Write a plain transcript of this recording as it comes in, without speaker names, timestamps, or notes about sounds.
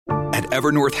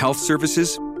Evernorth Health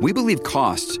Services, we believe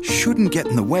costs shouldn't get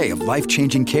in the way of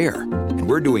life-changing care, and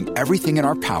we're doing everything in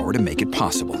our power to make it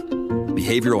possible.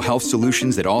 Behavioral health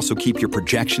solutions that also keep your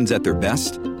projections at their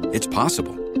best? It's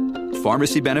possible.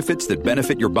 Pharmacy benefits that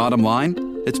benefit your bottom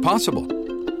line? It's possible.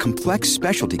 Complex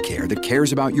specialty care that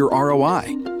cares about your ROI?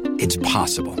 It's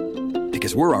possible.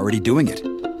 Because we're already doing it.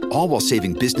 All while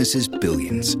saving businesses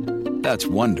billions. That's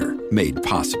Wonder made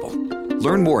possible.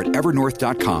 Learn more at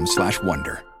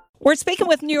evernorth.com/wonder. We're speaking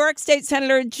with New York State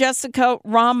Senator Jessica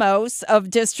Ramos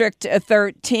of District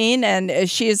 13, and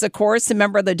she is, of course, a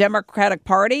member of the Democratic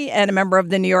Party and a member of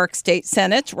the New York State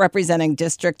Senate representing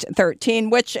District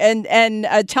 13, which, and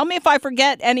tell me if I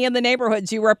forget any of the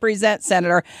neighborhoods you represent,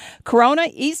 Senator. Corona,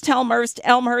 East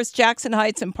Elmhurst, Jackson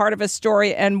Heights, and part of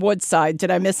Astoria and Woodside. Did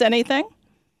I miss anything?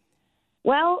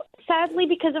 Well, sadly,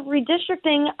 because of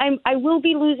redistricting, I will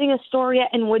be losing Astoria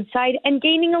and Woodside and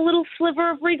gaining a little sliver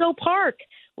of Rego Park,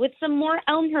 with some more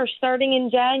Elmhurst starting in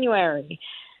January.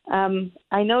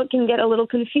 I know it can get a little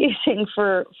confusing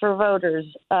for voters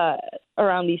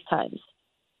around these times.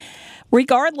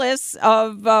 Regardless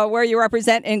of where you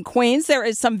represent in Queens, there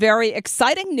is some very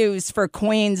exciting news for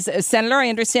Queens. Senator, I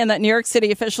understand that New York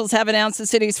City officials have announced the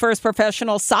city's first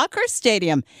professional soccer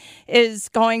stadium is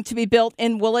going to be built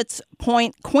in Willets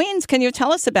Point, Queens. Can you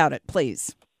tell us about it,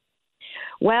 please?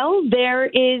 Well, there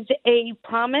is a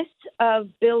promise of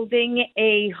building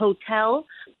a hotel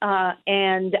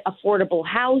and affordable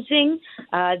housing.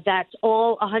 That's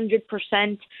all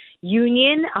 100%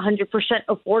 union, 100%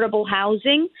 affordable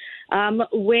housing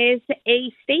with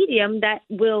a stadium that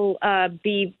will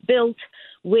be built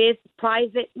with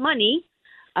private money.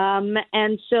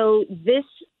 And so this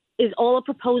is all a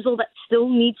proposal that still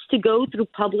needs to go through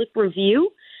public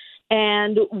review.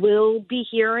 And we'll be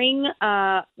hearing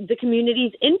the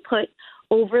community's input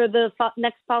over the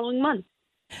next following months.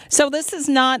 So this is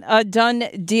not a done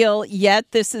deal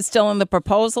yet. This is still in the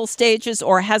proposal stages,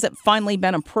 or has it finally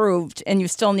been approved and you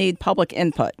still need public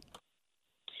input?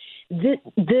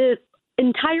 The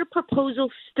entire proposal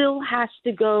still has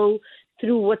to go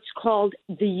through what's called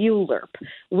the ULURP,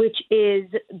 which is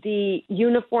the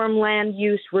Uniform Land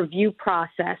Use Review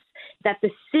process that the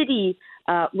city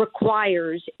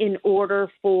requires in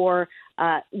order for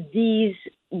that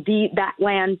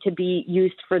land to be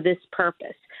used for this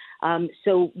purpose.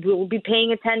 So we'll be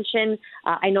paying attention.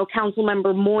 I know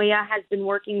Councilmember Moya has been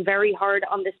working very hard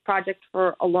on this project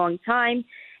for a long time,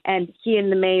 and he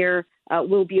and the mayor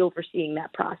will be overseeing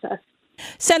that process.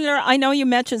 Senator, I know you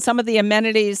mentioned some of the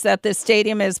amenities that this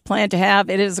stadium is planned to have.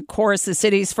 It is, of course, the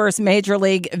city's first major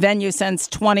league venue since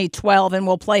 2012 and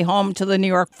will play home to the New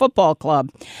York Football Club.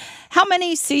 How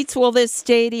many seats will this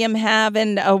stadium have,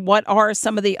 and what are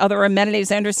some of the other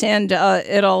amenities? I understand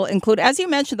it'll include, as you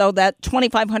mentioned, though, that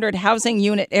 2,500 housing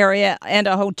unit area and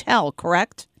a hotel,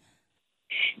 correct?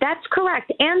 That's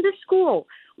correct, and the school.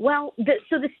 Well,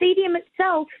 so the stadium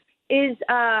itself is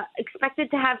expected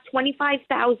to have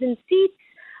 25,000 seats.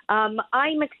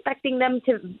 I'm expecting them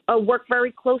to work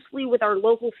very closely with our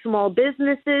local small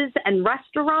businesses and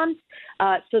restaurants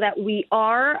so that we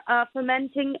are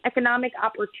fomenting economic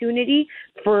opportunity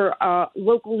for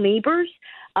local neighbors.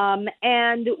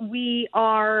 And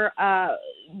we're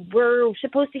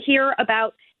supposed to hear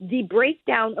about the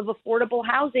breakdown of affordable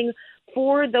housing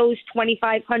for those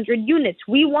 2,500 units.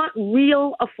 We want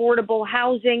real affordable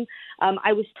housing.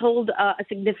 I was told a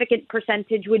significant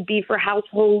percentage would be for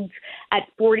households at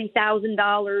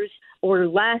 $40,000 or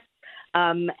less.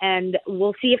 And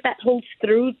we'll see if that holds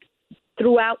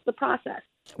throughout the process.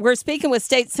 We're speaking with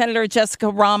State Senator Jessica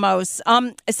Ramos.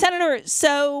 Senator,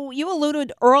 so you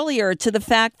alluded earlier to the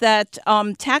fact that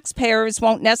taxpayers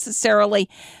won't necessarily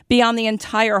be on the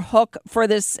entire hook for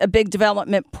this big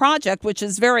development project, which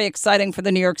is very exciting for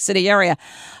the New York City area.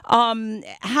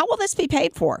 How will this be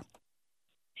paid for?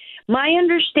 My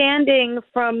understanding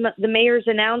from the mayor's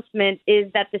announcement is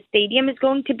that the stadium is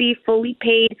going to be fully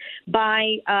paid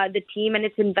by the team and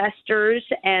its investors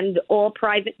and all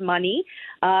private money.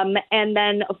 And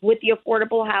then with the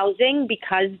affordable housing,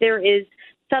 because there is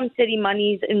some city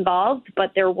monies involved,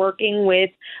 but they're working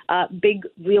with big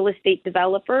real estate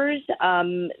developers,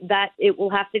 that it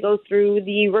will have to go through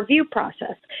the review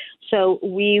process. So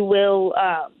we will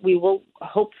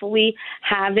hopefully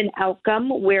have an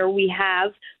outcome where we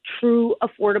have true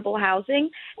affordable housing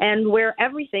and where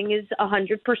everything is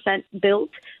 100% built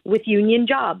with union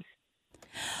jobs.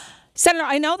 Senator,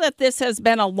 I know that this has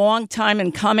been a long time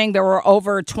in coming. There were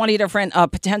over 20 different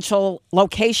potential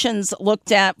locations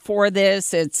looked at for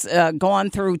this. It's gone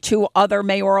through 2 other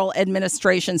mayoral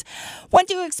administrations. When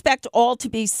do you expect all to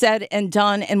be said and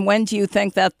done, and when do you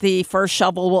think that the first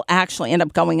shovel will actually end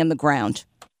up going in the ground?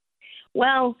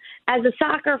 Well, as a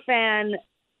soccer fan,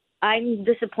 I'm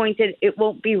disappointed it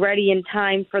won't be ready in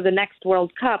time for the next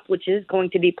World Cup, which is going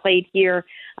to be played here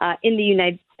in the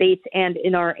United States and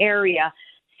in our area.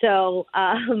 So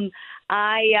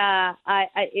I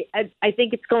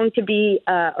think it's going to be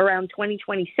around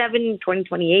 2027,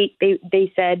 2028.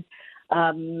 They said,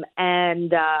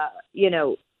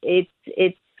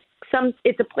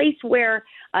 it's a place where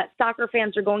soccer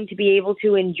fans are going to be able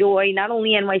to enjoy not only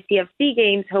NYCFC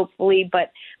games, hopefully,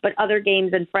 but other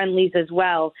games and friendlies as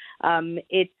well.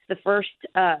 It's the first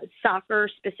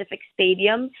soccer-specific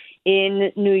stadium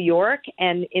in New York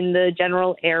and in the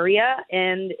general area,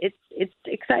 and it's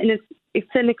exciting. It's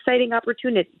an exciting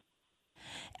opportunity.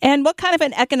 And what kind of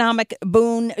an economic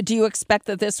boon do you expect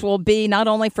that this will be, not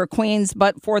only for Queens,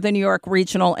 but for the New York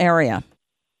regional area?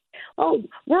 Oh,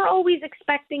 we're always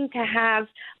expecting to have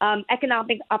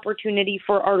economic opportunity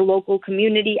for our local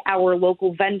community, our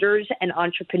local vendors and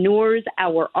entrepreneurs,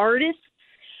 our artists,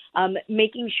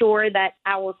 making sure that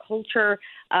our culture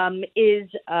is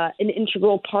an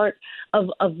integral part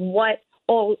of what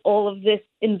all of this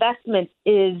investment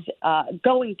is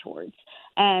going towards.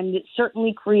 And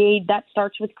certainly that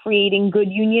starts with creating good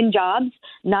union jobs,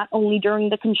 not only during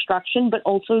the construction, but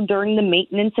also during the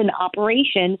maintenance and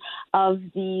operation of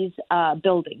these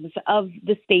buildings, of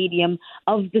the stadium,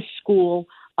 of the school,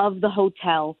 of the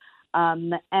hotel.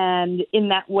 And in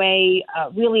that way,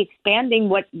 really expanding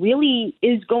what really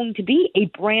is going to be a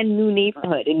brand new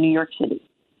neighborhood in New York City.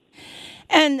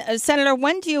 And Senator,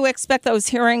 when do you expect those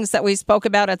hearings that we spoke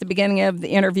about at the beginning of the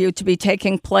interview to be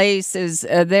taking place? Is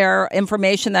there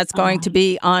information that's going to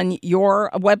be on your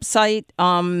website,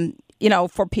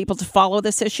 for people to follow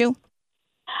this issue?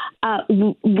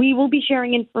 We will be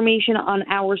sharing information on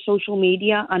our social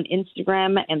media, on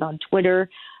Instagram and on Twitter.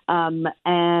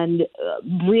 And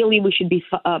really, we should be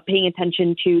paying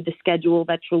attention to the schedule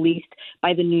that's released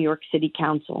by the New York City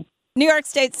Council. New York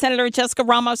State Senator Jessica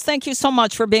Ramos, thank you so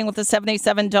much for being with the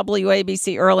 77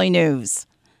 WABC Early News.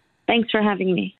 Thanks for having me.